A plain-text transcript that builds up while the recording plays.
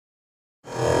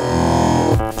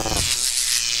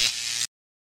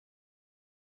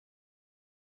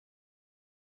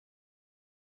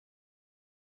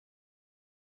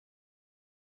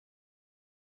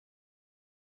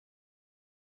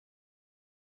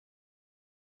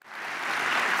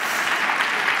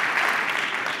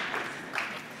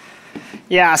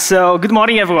Yeah, so good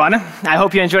morning, everyone. I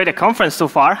hope you enjoyed the conference so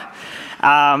far.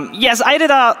 Yes, I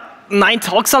did 9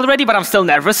 talks already, but I'm still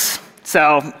nervous.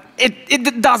 So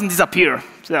it doesn't disappear.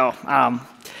 So,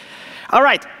 all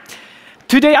right.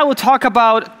 Today I will talk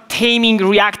about taming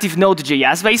reactive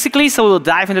Node.js, basically. So we'll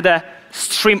dive into the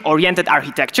stream-oriented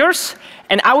architectures.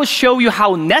 And I will show you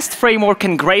how Nest framework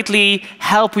can greatly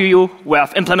help you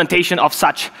with implementation of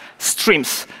such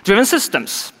streams-driven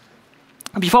systems.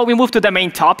 Before we move to the main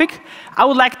topic, I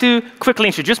would like to quickly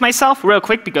introduce myself real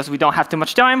quick because we don't have too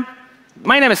much time.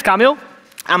 My name is Kamil.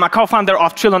 I'm a co-founder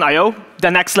of Trillion.io, the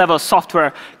next level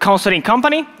software consulting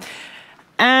company.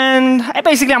 And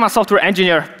basically, I'm a software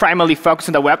engineer primarily focused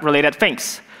on the web-related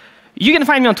things. You can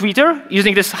find me on Twitter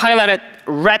using this highlighted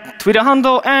red Twitter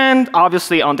handle and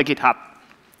obviously on the GitHub.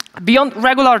 Beyond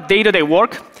regular day-to-day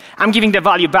work, I'm giving the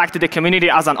value back to the community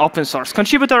as an open source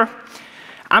contributor.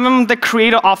 I'm the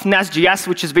creator of NestJS,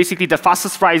 which is basically the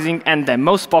fastest rising and the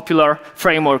most popular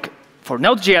framework for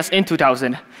Node.js in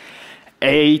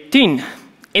 2018.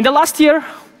 In the last year,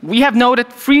 we have noted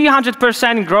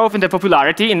 300% growth in the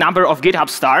popularity in number of GitHub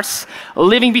stars,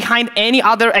 leaving behind any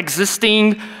other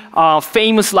existing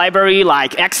famous library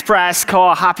like Express,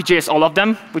 Core, Happy.js, all of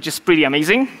them, which is pretty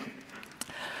amazing.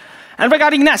 And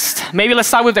regarding Nest, maybe let's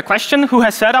start with the question. Who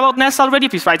has heard about Nest already?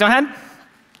 Please raise your hand.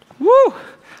 Woo!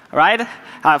 Right?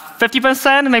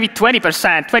 50%, maybe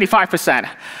 20%,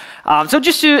 25%. So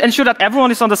just to ensure that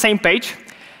everyone is on the same page,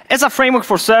 it's a framework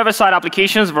for server-side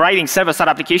applications, writing server-side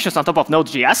applications on top of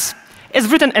Node.js. It's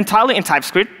written entirely in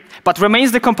TypeScript, but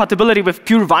remains the compatibility with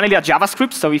pure vanilla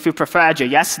JavaScript. So if you prefer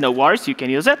JS, no worries, you can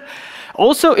use it.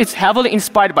 Also, it's heavily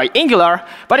inspired by Angular,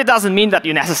 but it doesn't mean that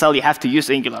you necessarily have to use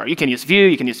Angular. You can use Vue,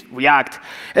 you can use React.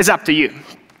 It's up to you.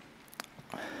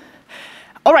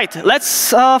 All right,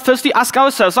 let's firstly ask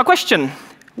ourselves a question.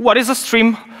 What is a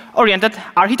stream-oriented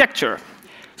architecture?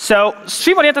 So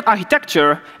stream-oriented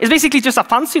architecture is basically just a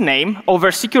fancy name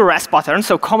over CQRS pattern,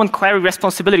 so common query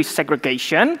responsibility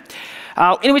segregation,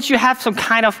 in which you have some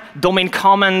kind of domain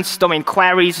comments, domain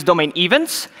queries, domain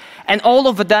events, and all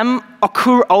of them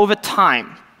occur over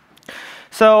time.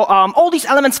 So all these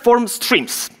elements form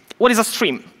streams. What is a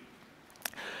stream?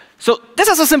 So this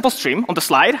is a simple stream on the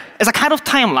slide. It's a kind of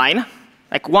timeline,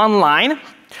 like one line.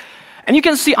 And you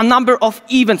can see a number of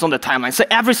events on the timeline. So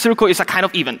every circle is a kind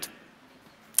of event.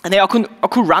 And they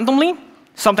occur randomly.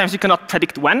 Sometimes you cannot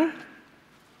predict when.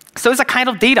 So it's a kind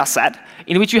of data set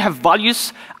in which you have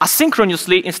values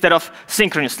asynchronously instead of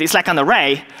synchronously. It's like an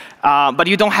array, but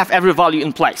you don't have every value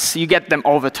in place. You get them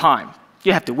over time.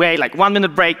 You have to wait like 1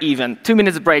 minute break even, 2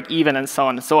 minutes break even, and so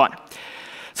on and so on.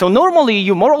 So normally,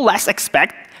 you more or less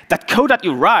expect that code that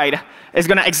you write is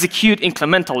going to execute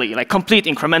incrementally, like complete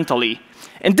incrementally.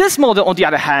 In this model, on the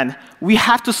other hand, we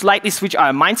have to slightly switch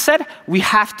our mindset. We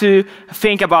have to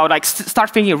think about, like,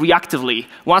 start thinking reactively.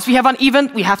 Once we have an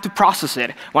event, we have to process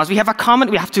it. Once we have a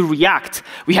comment, we have to react.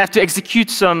 We have to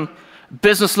execute some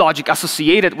business logic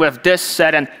associated with this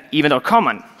set and event or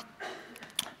comment.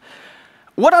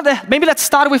 What are the, maybe let's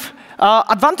start with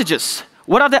advantages.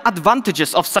 What are the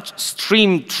advantages of such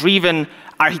stream-driven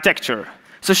architecture?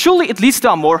 So surely it leads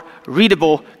to a more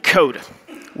readable code.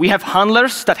 We have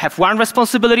handlers that have one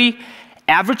responsibility.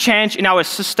 Every change in our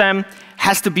system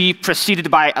has to be preceded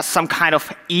by some kind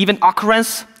of event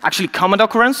occurrence, actually comment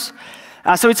occurrence.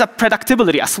 So it's a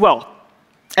predictability as well.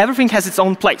 Everything has its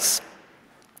own place.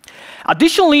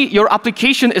 Additionally, your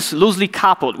application is loosely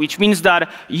coupled, which means that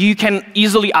you can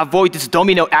easily avoid this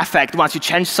domino effect. Once you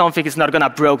change something, it's not going to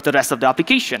break the rest of the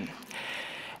application.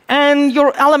 And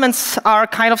your elements are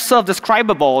kind of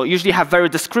self-describable, usually have very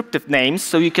descriptive names,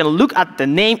 so you can look at the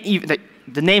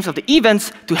names of the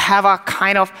events to have a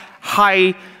kind of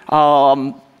high,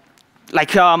 high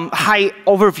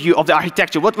overview of the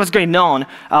architecture, what's going on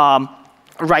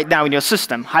right now in your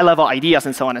system, high-level ideas,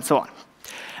 and so on and so on.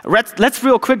 Let's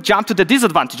real quick jump to the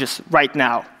disadvantages right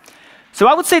now. So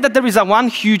I would say that there is one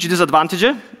huge disadvantage,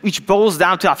 which boils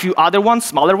down to a few other ones,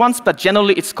 smaller ones, but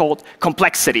generally it's called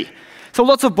complexity. So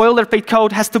lots of boilerplate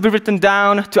code has to be written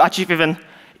down to achieve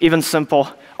even simple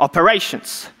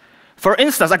operations. For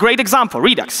instance, a great example,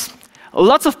 Redux.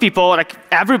 Lots of people, like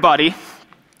everybody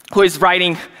who is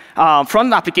writing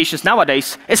front-end applications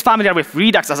nowadays, is familiar with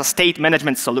Redux as a state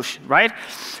management solution, right?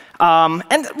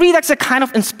 And Redux is kind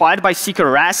of inspired by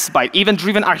CQRS, by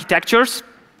event-driven architectures.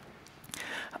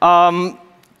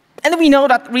 And we know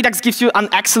that Redux gives you an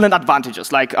excellent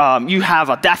advantages, like you have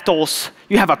a DevTools,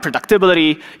 you have a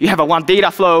predictability, you have a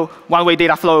one-way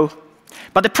data flow.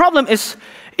 But the problem is,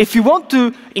 if you want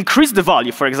to increase the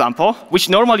value, for example, which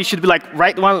normally should be like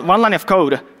write one line of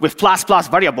code with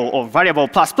 ++ variable or variable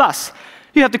 ++,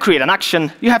 You have to create an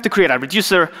action. You have to create a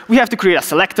reducer. We have to create a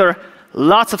selector.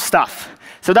 Lots of stuff.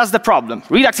 So that's the problem.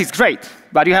 Redux is great,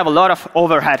 but you have a lot of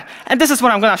overhead. And this is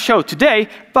what I'm going to show today,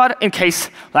 but in case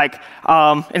like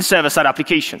in server-side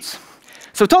applications.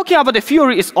 So talking about the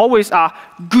Fury is always a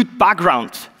good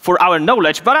background for our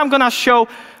knowledge, but I'm going to show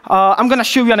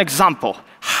you an example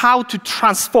how to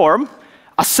transform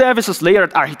a services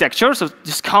layered architecture, so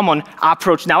this common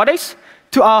approach nowadays,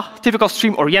 to a typical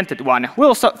stream-oriented one.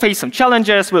 We'll face some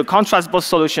challenges, we'll contrast both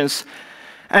solutions,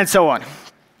 and so on.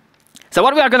 So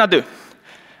what we are going to do?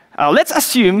 Let's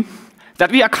assume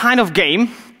that we are kind of game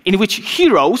in which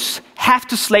heroes have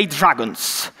to slay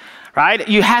dragons. Right?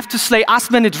 You have to slay as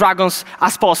many dragons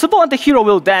as possible, and the hero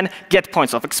will then get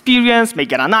points of experience, may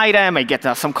get an item, may get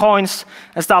some coins,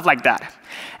 and stuff like that.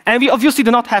 And we obviously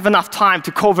do not have enough time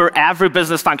to cover every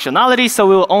business functionality, so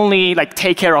we'll only like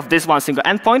take care of this one single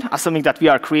endpoint, assuming that we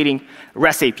are creating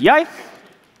REST API.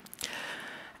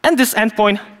 And this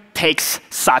endpoint takes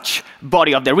such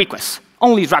body of the request,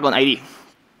 only Dragon ID.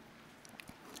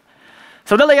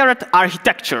 So the layered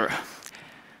architecture.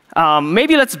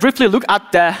 Maybe let's briefly look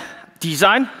at the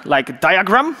design, like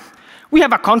diagram. We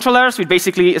have a controller, which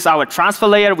basically is our transfer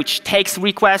layer, which takes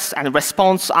requests and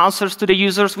responds answers to the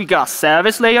users. We got a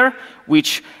service layer,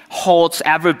 which holds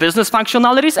every business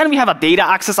functionalities, and we have a data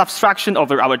access abstraction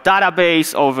over our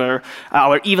database, over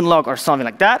our event log, or something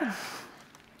like that.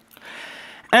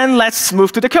 And let's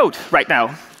move to the code right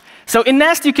now. So in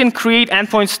Nest, you can create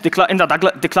endpoints in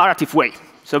a declarative way.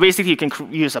 So basically, you can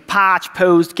use a patch,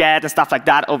 post, get, and stuff like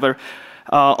that over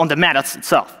on the methods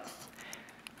itself.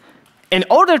 In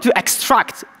order to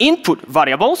extract input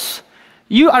variables,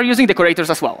 you are using decorators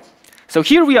as well. So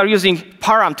here we are using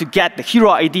param to get the hero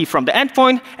ID from the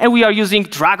endpoint, and we are using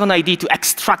Dragon ID to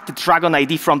extract the Dragon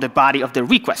ID from the body of the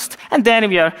request. And then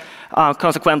we are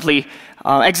consequently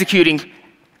executing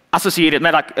associated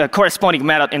method, corresponding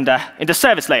method in the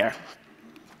service layer.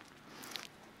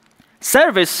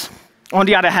 Service, on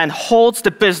the other hand, holds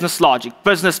the business logic,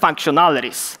 business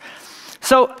functionalities.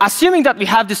 So assuming that we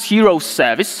have this hero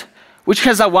service, which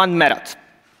has a one method,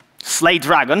 slay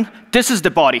dragon, this is the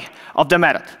body of the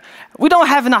method. We don't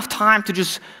have enough time to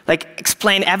just like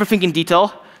explain everything in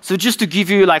detail. So just to give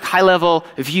you like high-level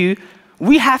view,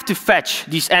 we have to fetch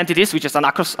these entities, which is an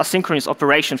asynchronous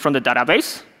operation from the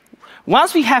database.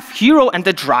 Once we have hero and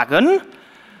the dragon,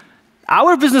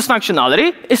 our business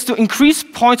functionality is to increase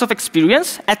points of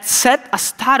experience and set a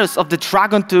status of the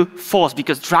dragon to false,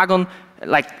 because dragon,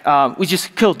 like, we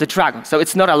just killed the dragon, so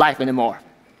it's not alive anymore.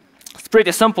 It's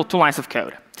pretty simple, 2 lines of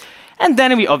code. And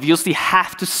then we obviously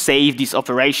have to save these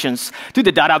operations to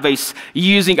the database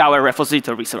using our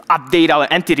repositories, or update our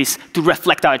entities to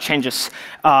reflect our changes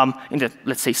in the,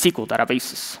 let's say, SQL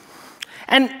databases.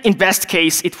 And in best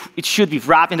case, it should be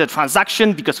wrapped in the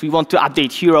transaction, because we want to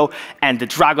update hero and the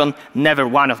dragon, never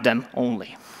one of them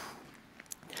only.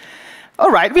 All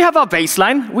right, we have our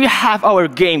baseline. We have our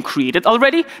game created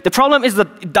already. The problem is that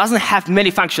it doesn't have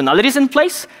many functionalities in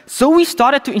place, so we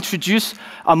started to introduce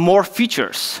more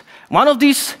features. One of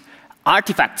these,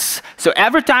 artifacts. So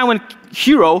every time when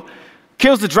hero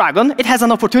kills the dragon, it has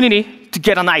an opportunity to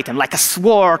get an item, like a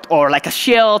sword or like a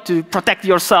shield to protect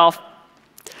yourself.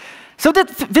 So the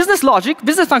business logic,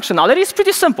 business functionality is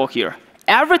pretty simple here.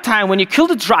 Every time when you kill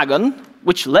the dragon,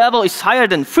 which level is higher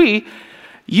than 3,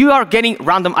 you are getting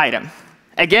random item.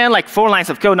 Again, like 4 lines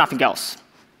of code, nothing else.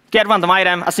 Get random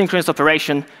item, asynchronous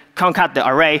operation, concat the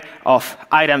array of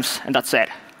items, and that's it.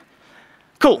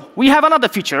 Cool, we have another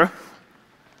feature.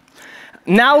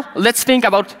 Now let's think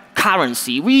about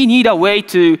currency. We need a way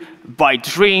to buy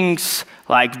drinks,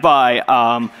 like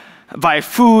buy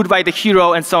food, buy the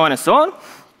hero, and so on and so on.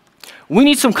 We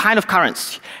need some kind of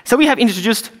currency. So we have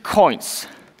introduced coins.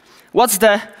 What's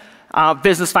the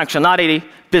business functionality,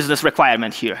 business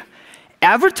requirement here?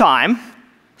 Every time,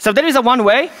 so there is a one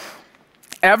way,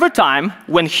 every time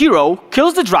when hero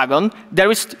kills the dragon, there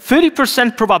is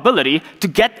 30% probability to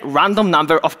get random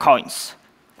number of coins.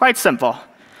 Quite simple.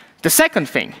 The second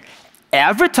thing,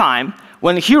 every time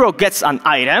when hero gets an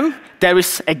item, there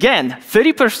is, again,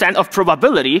 30% of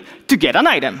probability to get an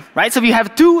item, right? So we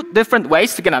have 2 different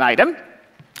ways to get an item,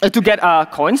 to get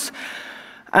coins.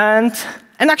 And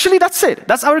actually, that's it.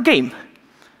 That's our game.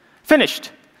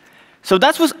 Finished. So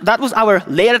that was our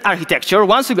layered architecture,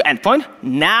 one single endpoint.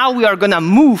 Now we are going to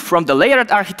move from the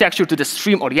layered architecture to the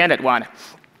stream-oriented one.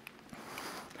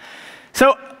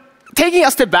 So taking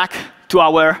a step back to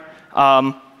our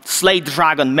slay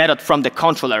dragon method from the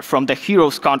controller, from the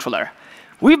hero's controller.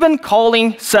 We've been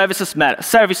calling service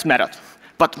method.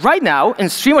 But right now, in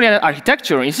stream-oriented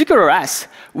architecture, in CQRS,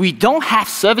 we don't have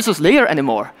services layer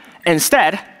anymore.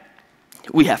 Instead,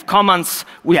 we have commands,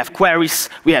 we have queries,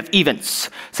 we have events.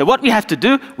 So what we have to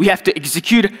do, we have to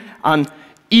execute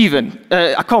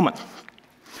a command.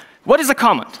 What is a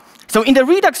command? So in the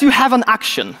Redux, you have an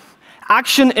action.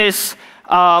 Action is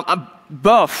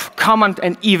both command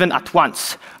and event at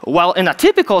once. While in a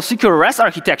typical CQRS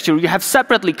architecture, you have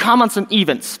separately commands and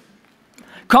events.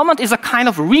 Command is a kind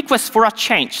of request for a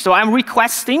change. So I'm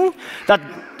requesting that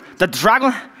the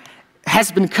dragon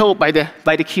has been killed by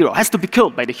the hero, has to be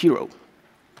killed by the hero.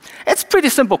 It's a pretty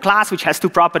simple class which has two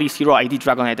properties, hero ID,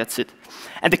 dragon ID, that's it.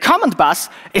 And the command bus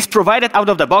is provided out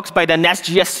of the box by the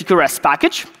NestJS CQRS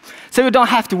package. So you don't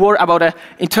have to worry about an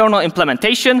internal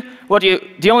implementation.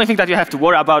 The only thing that you have to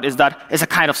worry about is that it's a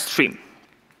kind of stream.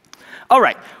 All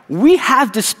right, we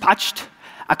have dispatched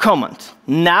a command.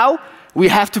 Now we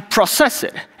have to process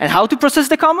it. And how to process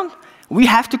the command? We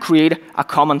have to create a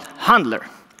command handler.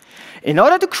 In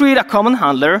order to create a command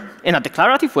handler in a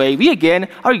declarative way, we again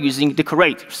are using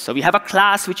decorators. So we have a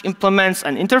class which implements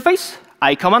an interface,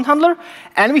 iCommand handler,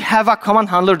 and we have a command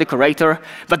handler decorator.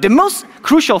 But the most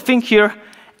crucial thing here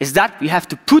is that we have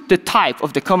to put the type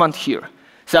of the command here.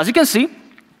 So as you can see,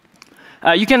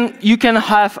 you can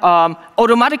have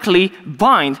automatically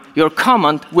bind your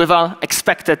command with an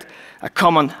expected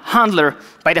command handler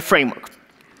by the framework.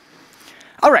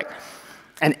 All right,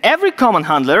 and every command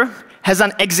handler has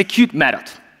an execute method.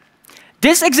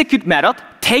 This execute method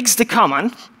takes the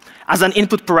command as an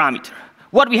input parameter.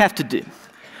 What we have to do?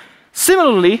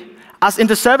 Similarly, as in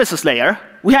the services layer,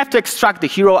 we have to extract the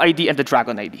hero ID and the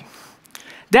dragon ID.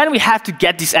 Then we have to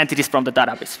get these entities from the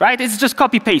database, right? It's just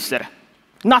copy-pasted.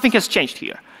 Nothing has changed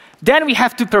here. Then we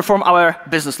have to perform our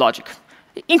business logic.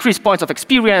 Increase points of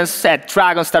experience, set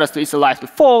dragon status to is alive to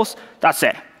false. That's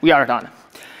it. We are done.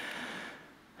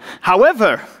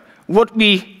 However, what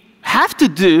we have to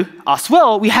do as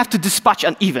well, we have to dispatch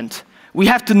an event. We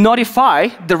have to notify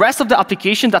the rest of the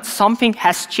application that something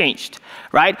has changed,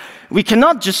 right? We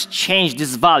cannot just change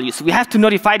these values. We have to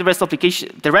notify the rest of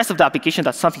the application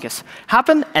that something has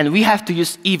happened, and we have to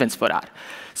use events for that.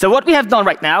 So what we have done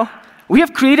right now, we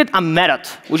have created a method,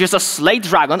 which is a slate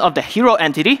dragon of the hero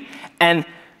entity, and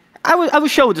I will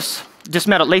show this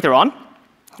method later on.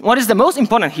 What is the most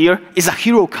important here is a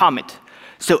hero commit.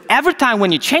 So every time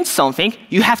when you change something,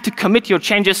 you have to commit your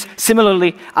changes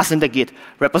similarly as in the Git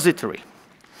repository.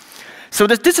 So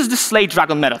this is the slate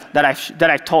dragon method that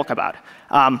I talk about.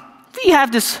 We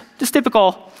have this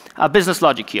typical business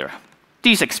logic here.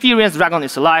 This experience, dragon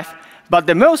is alive, but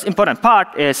the most important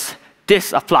part is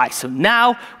this applies. So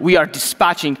now we are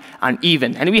dispatching an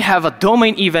event, and we have a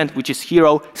domain event, which is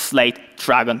hero slate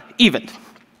dragon event.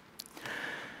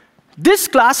 This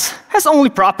class has only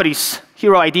properties: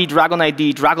 hero ID,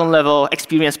 dragon level,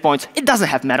 experience points. It doesn't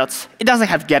have methods. It doesn't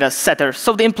have getters, setters.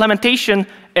 So the implementation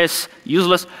is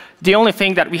useless. The only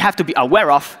thing that we have to be aware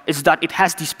of is that it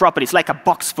has these properties, like a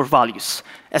box for values,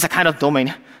 as a kind of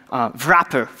domain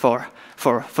wrapper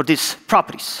for these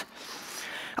properties.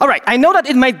 All right, I know that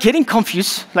it might get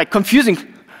confusing.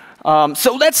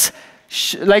 So let's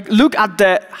look at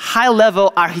the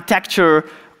high-level architecture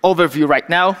overview right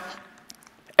now.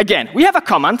 Again, we have a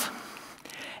command.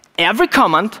 Every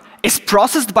command is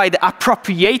processed by the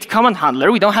appropriate command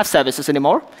handler. We don't have services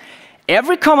anymore.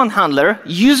 Every command handler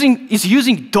is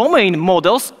using domain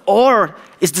models or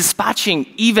is dispatching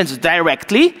events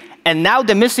directly. And now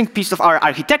the missing piece of our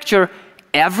architecture,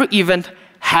 every event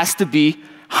has to be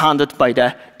handled by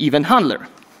the event handler.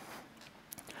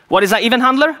 What is an event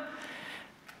handler?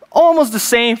 Almost the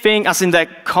same thing as in the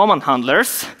command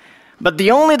handlers. But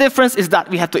the only difference is that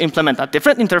we have to implement a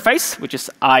different interface, which is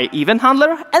event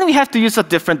handler, and we have to use a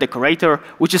different decorator,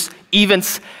 which is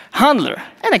events handler.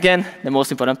 And again, the most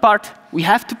important part, we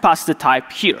have to pass the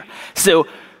type here. So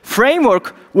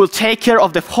framework will take care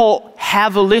of the whole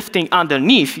heavy lifting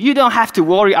underneath. You don't have to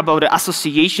worry about the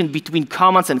association between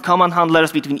commands and command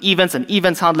handlers, between events and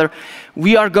events handler.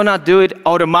 We are gonna do it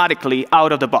automatically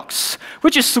out of the box,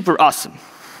 which is super awesome.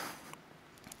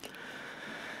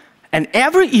 And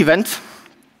every event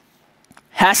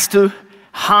has to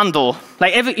handle,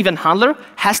 every event handler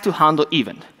has to handle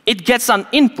event. It gets an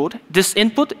input. This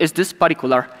input is this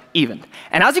particular event.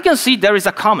 And as you can see, there is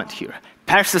a comment here,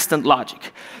 persistent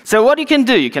logic. So what you can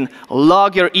do, you can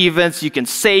log your events, you can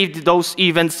save those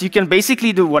events, you can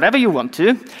basically do whatever you want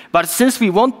to. But since we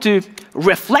want to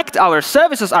reflect our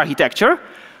services architecture,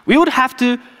 we would have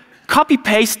to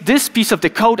copy-paste this piece of the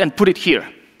code and put it here.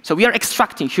 So we are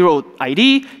extracting hero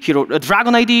ID,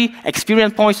 dragon ID,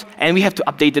 experience points, and we have to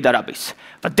update the database.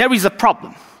 But there is a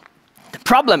problem. The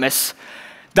problem is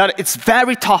that it's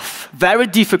very tough, very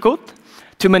difficult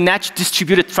to manage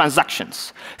distributed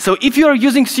transactions. So if you are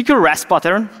using CQRS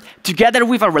pattern, together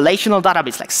with a relational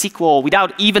database like SQL,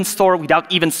 without event store,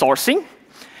 without event sourcing,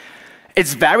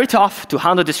 it's very tough to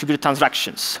handle distributed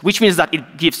transactions, which means that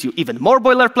it gives you even more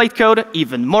boilerplate code,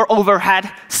 even more overhead.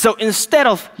 So instead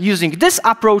of using this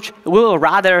approach, we will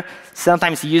rather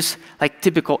sometimes use like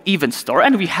typical event store.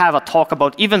 And we have a talk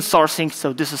about event sourcing.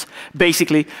 So this is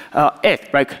basically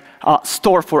it, like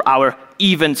store for our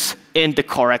events in the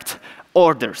correct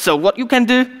order. So what you can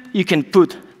do, you can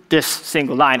put this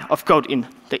single line of code in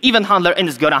the event handler, and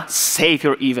it's gonna save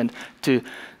your event to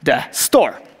the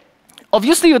store.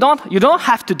 Obviously, you don't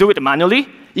have to do it manually.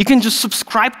 You can just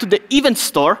subscribe to the event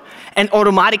store and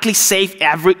automatically save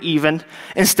every event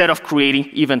instead of creating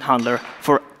event handler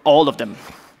for all of them.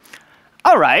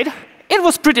 All right, it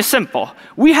was pretty simple.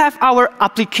 We have our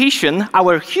application,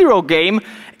 our hero game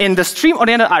in the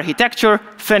stream-oriented architecture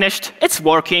finished. It's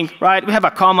working, right? We have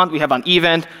a command, we have an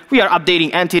event, we are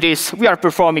updating entities, we are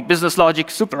performing business logic,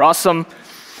 super awesome.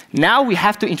 Now we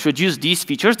have to introduce these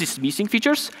features, these missing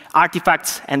features,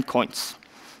 artifacts and coins.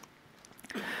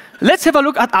 Let's have a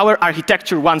look at our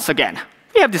architecture once again.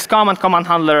 We have this command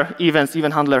handler, events,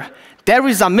 event handler. There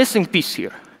is a missing piece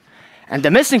here. And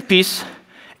the missing piece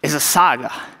is a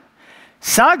saga.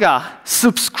 Saga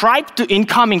subscribes to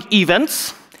incoming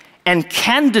events and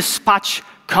can dispatch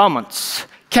commands.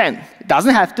 Can. It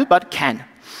doesn't have to, but can.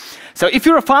 So if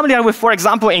you're familiar with, for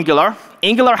example, Angular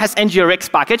has NGRX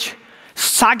package.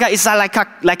 Saga is like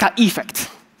a effect.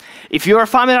 If you are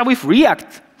familiar with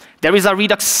React, there is a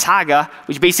Redux Saga,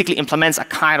 which basically implements a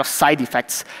kind of side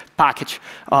effects package,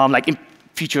 like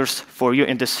features for you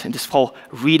in this whole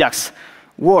Redux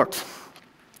world.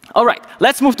 All right,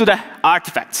 let's move to the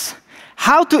artifacts.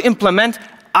 How to implement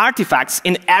artifacts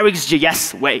in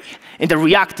RxJS way, in the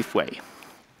reactive way.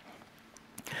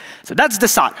 So that's the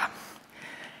Saga.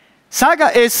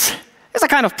 Saga is a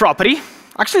kind of property.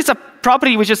 Actually, it's a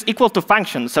property which is equal to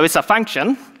function. So it's a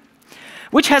function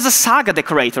which has a Saga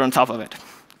decorator on top of it.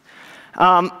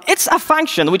 It's a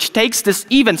function which takes this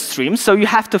event stream. So you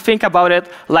have to think about it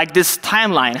like this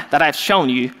timeline that I've shown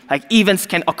you. Like events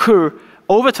can occur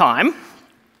over time.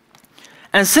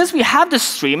 And since we have this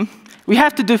stream, we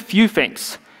have to do a few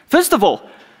things. First of all,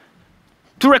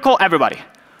 to recall everybody,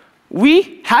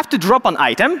 we have to drop an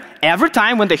item every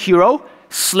time when the hero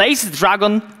slays the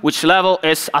dragon, which level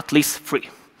is at least 3.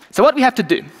 So what we have to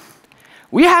do?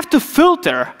 We have to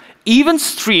filter event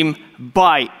stream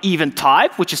by event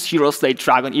type, which is hero slay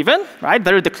dragon event, right?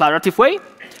 Very declarative way.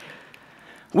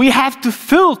 We have to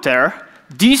filter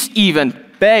this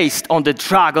event based on the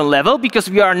dragon level because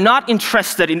we are not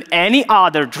interested in any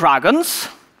other dragons.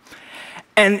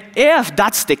 And if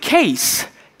that's the case,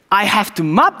 I have to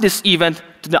map this event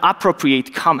to the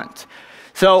appropriate comment.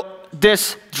 So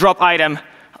this drop item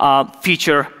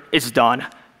feature is done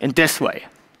in this way.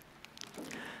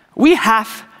 We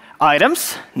have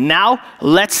items. Now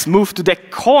let's move to the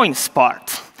coins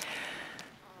part.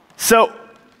 So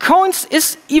coins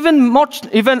is even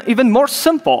more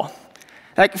simple.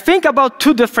 Like think about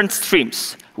 2 different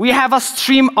streams. We have a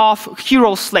stream of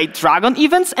hero slay dragon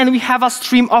events, and we have a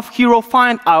stream of hero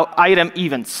find item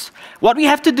events. What we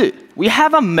have to do? We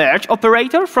have a merge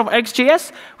operator from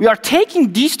RxJS. We are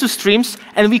taking these 2 streams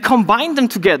and we combine them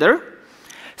together.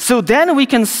 So then we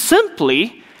can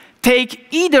simply take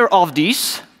either of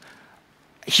these,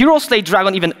 hero slay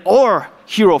dragon event or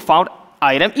hero found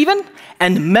item event,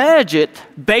 and merge it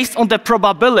based on the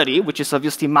probability, which is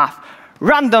obviously math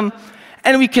random,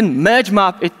 and we can merge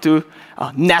map it to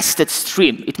a nested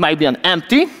stream. It might be an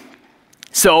empty,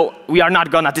 so we are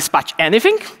not gonna dispatch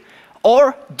anything,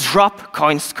 or drop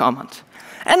coins command.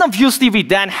 And obviously we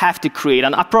then have to create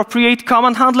an appropriate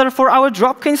command handler for our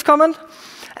drop coins command,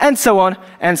 and so on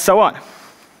and so on.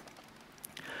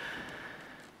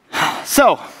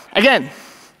 So again,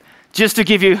 just to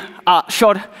give you a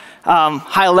short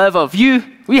high-level view,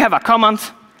 we have a command.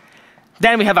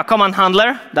 Then we have a command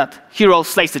handler that hero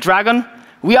slays the dragon.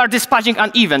 We are dispatching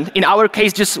an event. In our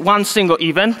case, just one single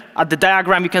event. At the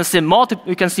diagram, you can see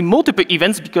multiple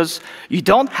events because you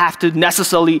don't have to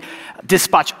necessarily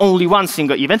dispatch only one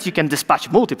single event. You can dispatch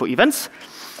multiple events.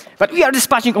 But we are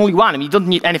dispatching only one, and you don't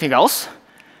need anything else.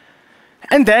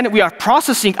 And then we are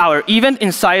processing our event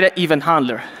inside an event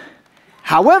handler.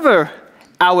 However,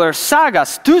 our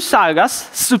sagas, 2 sagas,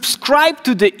 subscribe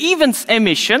to the event's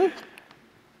emission,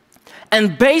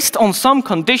 and based on some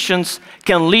conditions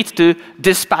can lead to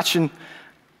dispatching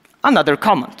another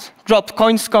command, drop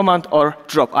coins command or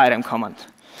drop item command.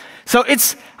 So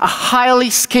it's a highly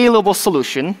scalable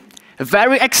solution,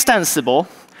 very extensible,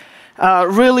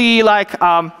 really like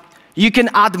you can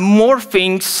add more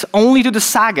things only to the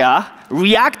Saga,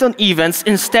 react on events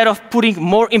instead of putting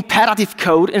more imperative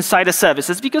code inside the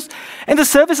services, because in the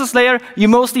services layer, you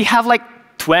mostly have like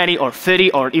 20 or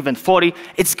 30 or even 40.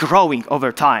 It's growing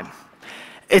over time.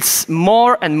 It's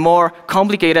more and more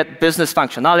complicated business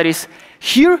functionalities.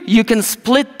 Here, you can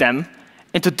split them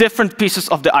into different pieces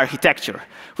of the architecture,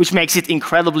 which makes it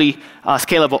incredibly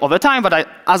scalable over time. But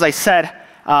as I said,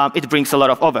 it brings a lot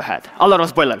of overhead, a lot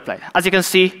of boilerplate. As you can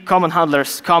see, common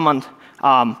handlers, common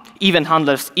event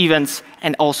handlers, events,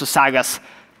 and also sagas,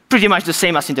 pretty much the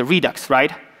same as in the Redux,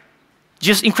 right?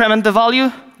 Just increment the value,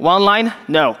 one line,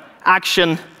 no.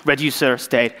 Action, reducer,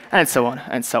 state, and so on,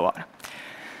 and so on.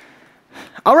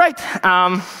 All right,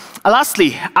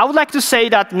 lastly, I would like to say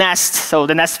that Nest, so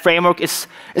the Nest framework is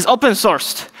open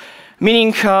sourced,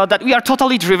 meaning that we are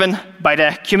totally driven by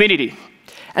the community.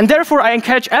 And therefore, I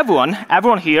encourage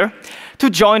everyone here, to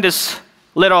join this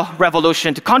little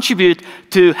revolution, to contribute,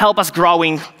 to help us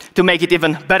growing, to make it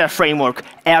even better framework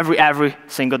every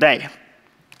single day.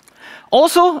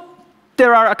 Also,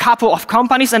 there are a couple of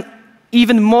companies and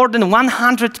even more than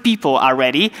 100 people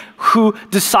already who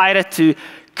decided to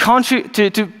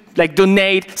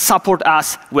donate, support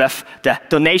us with the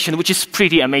donation, which is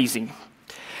pretty amazing.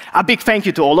 A big thank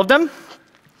you to all of them.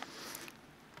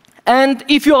 And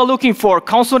if you are looking for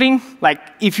consulting, like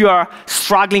if you are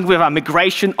struggling with a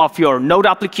migration of your Node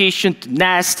application to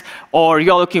Nest, or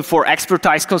you're looking for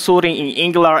expertise consulting in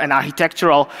Angular and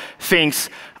architectural things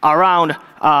around,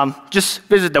 just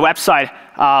visit the website,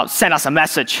 send us a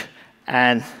message,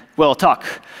 and we'll talk.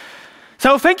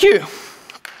 So thank you.